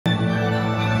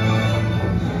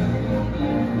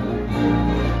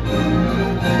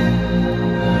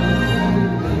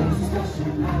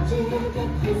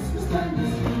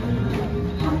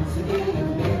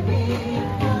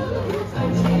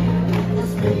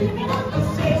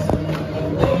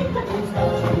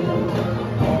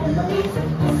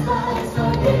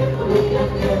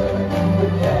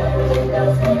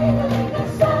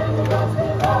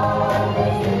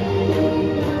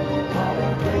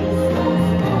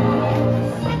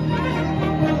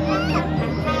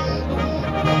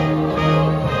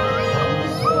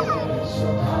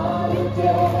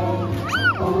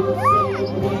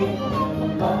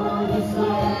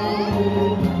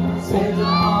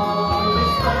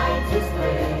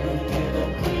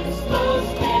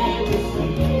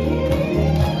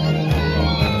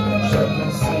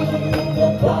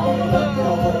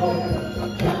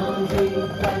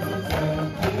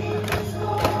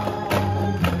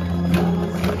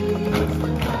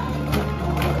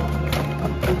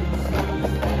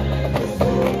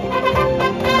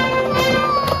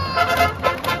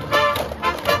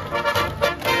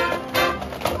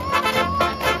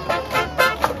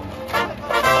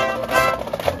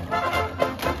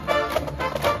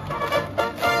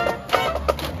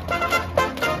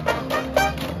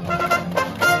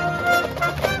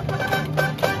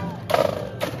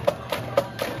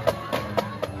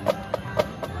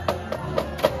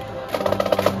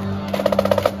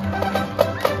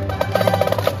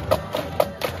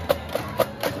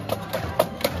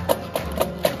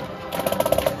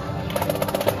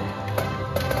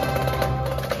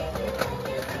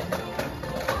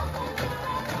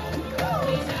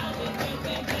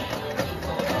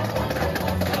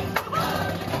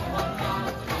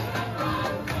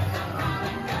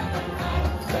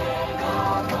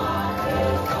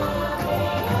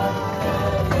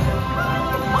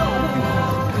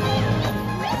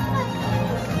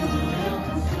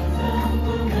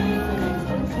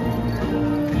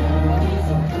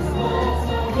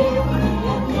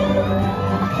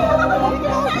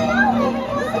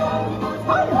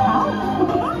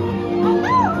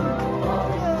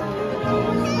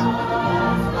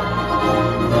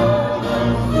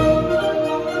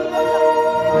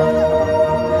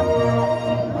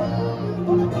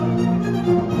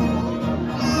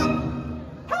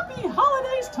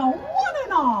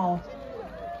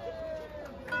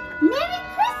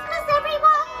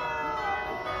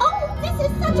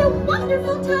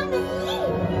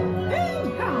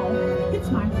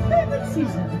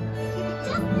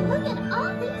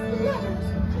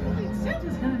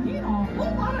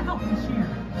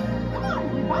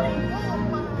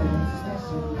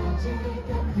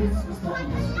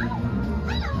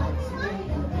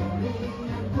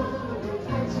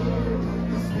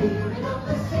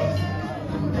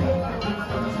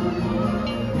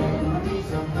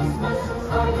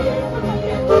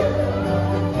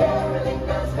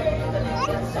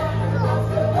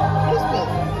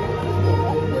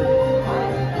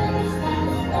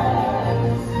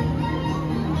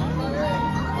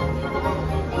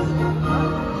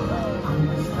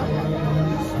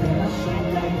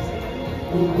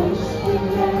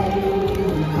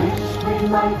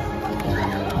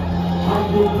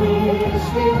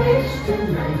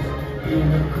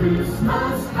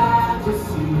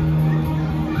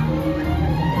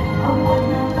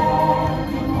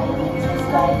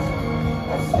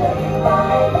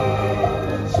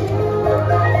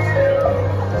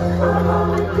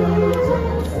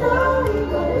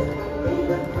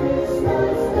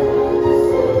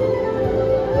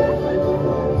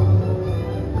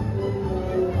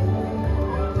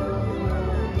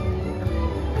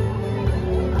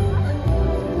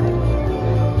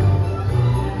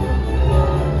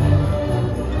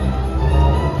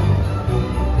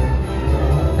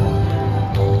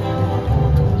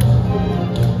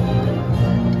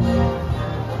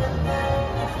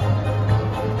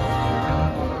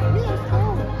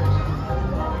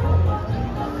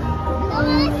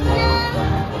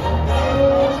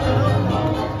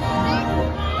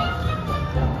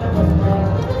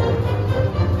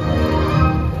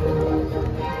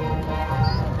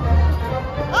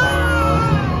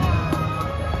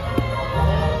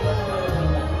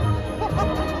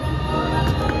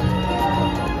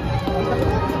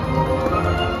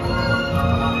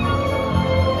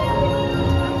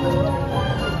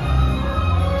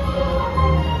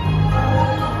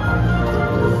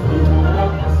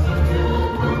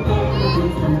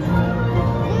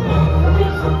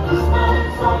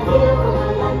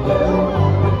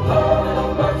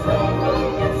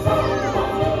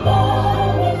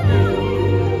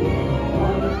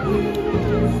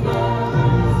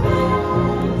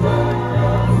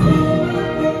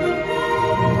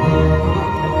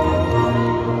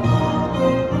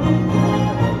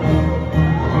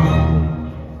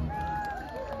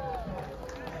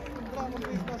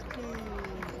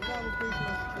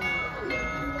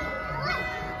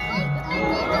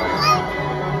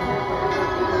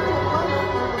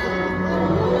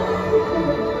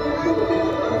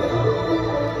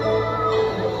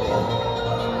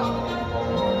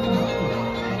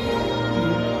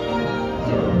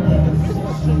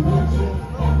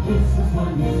Happy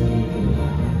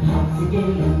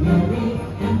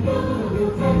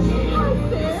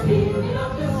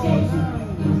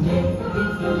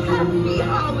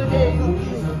holidays!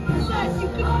 Glad you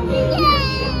could be here.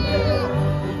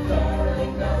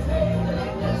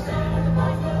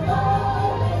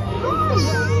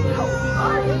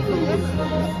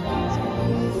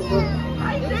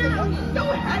 Hi there! I'm so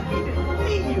happy to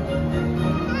see you!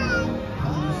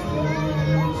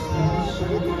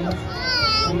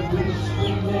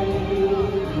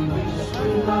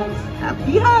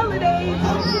 Happy holidays!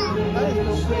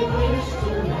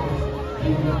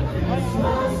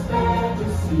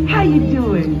 How you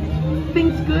doing?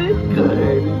 Things good?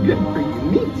 Good. Good for you.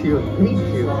 Me too. Me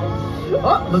too.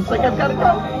 Oh, looks like I've got to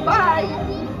go. Bye!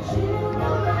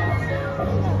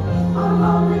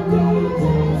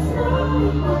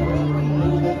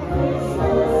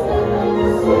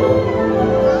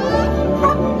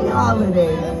 Happy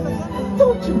holidays!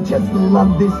 Don't you just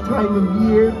love this time of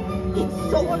year? It's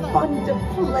so fun to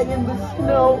play in the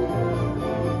snow.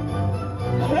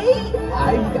 Hey,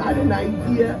 I've got an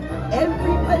idea.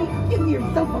 Everybody give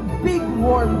yourself a big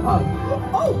warm hug.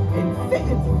 Oh, and say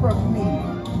it's from me.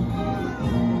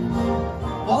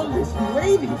 All this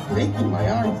waiting's making my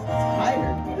arms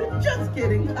tired. Just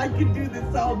kidding, I could do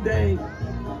this all day.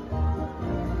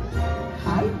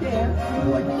 Hi there,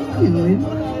 what are you doing? Me?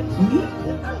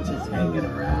 I'm just hanging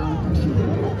around.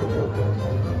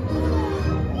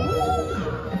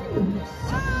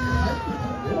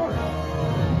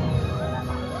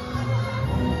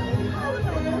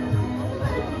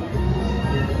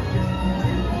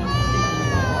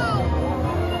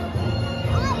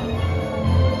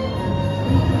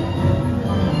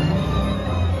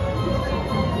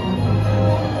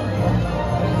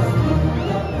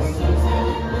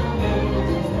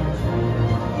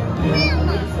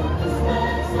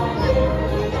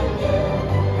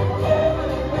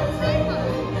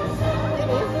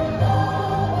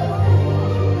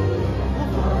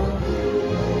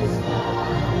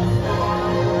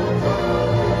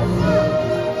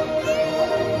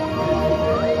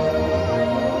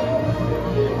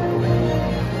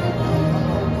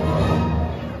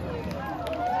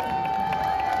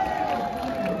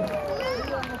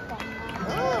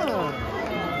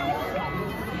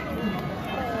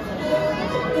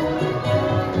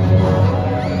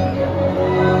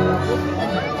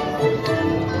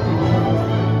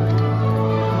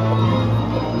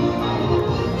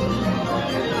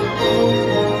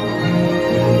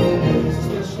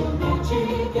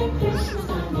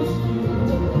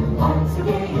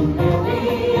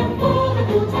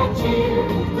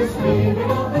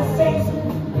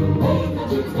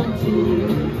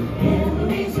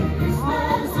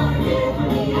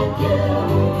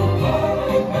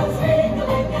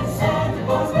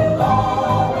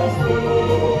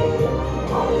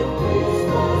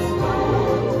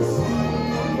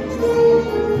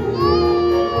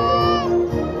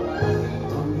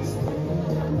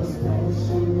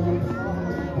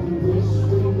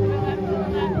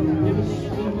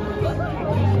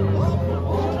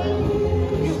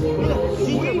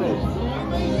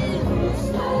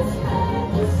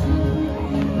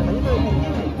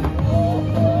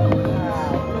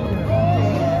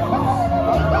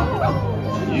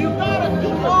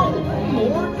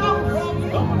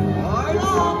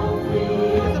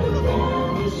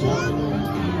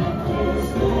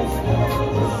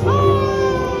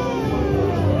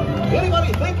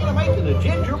 Anybody thinking of making a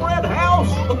gingerbread house?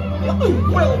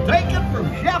 Well, take it from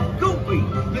Chef Goofy.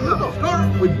 You gotta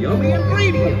start with yummy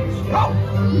ingredients.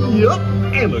 Yup,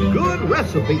 and a good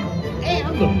recipe.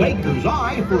 And the baker's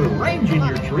eye for arranging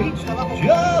your treats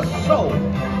just so.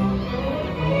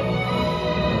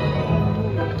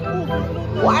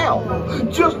 Wow,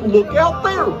 just look out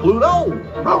there, Pluto.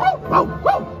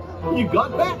 You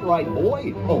got that right,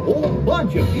 boy. A whole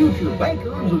bunch of future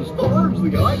bakers as far as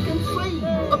the eye can see.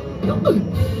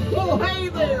 Well, hey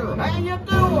there, how you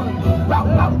doing?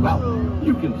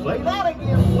 You can say that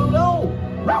again, Pluto.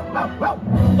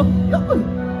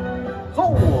 So,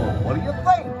 what do you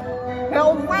think?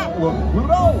 How's that look,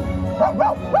 Pluto?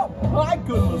 I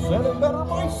couldn't have said it better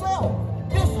myself.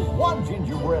 This is one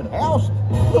gingerbread house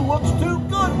that looks too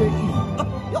good to eat.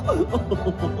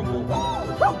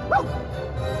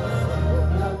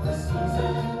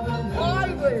 Hi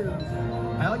there.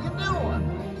 How you doing?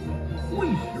 We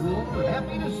sure are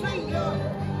happy to see you.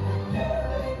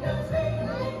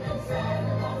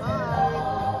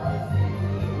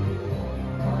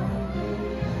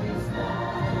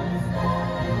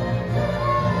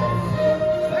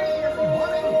 Hey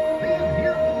everybody, being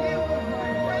here with you is my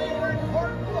favorite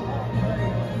part of the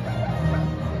holiday.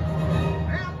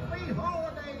 Happy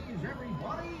holidays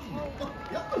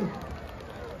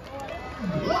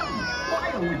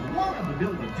always wanted to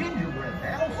build a gingerbread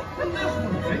house, and this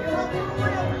one's big enough for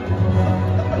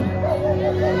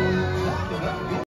really.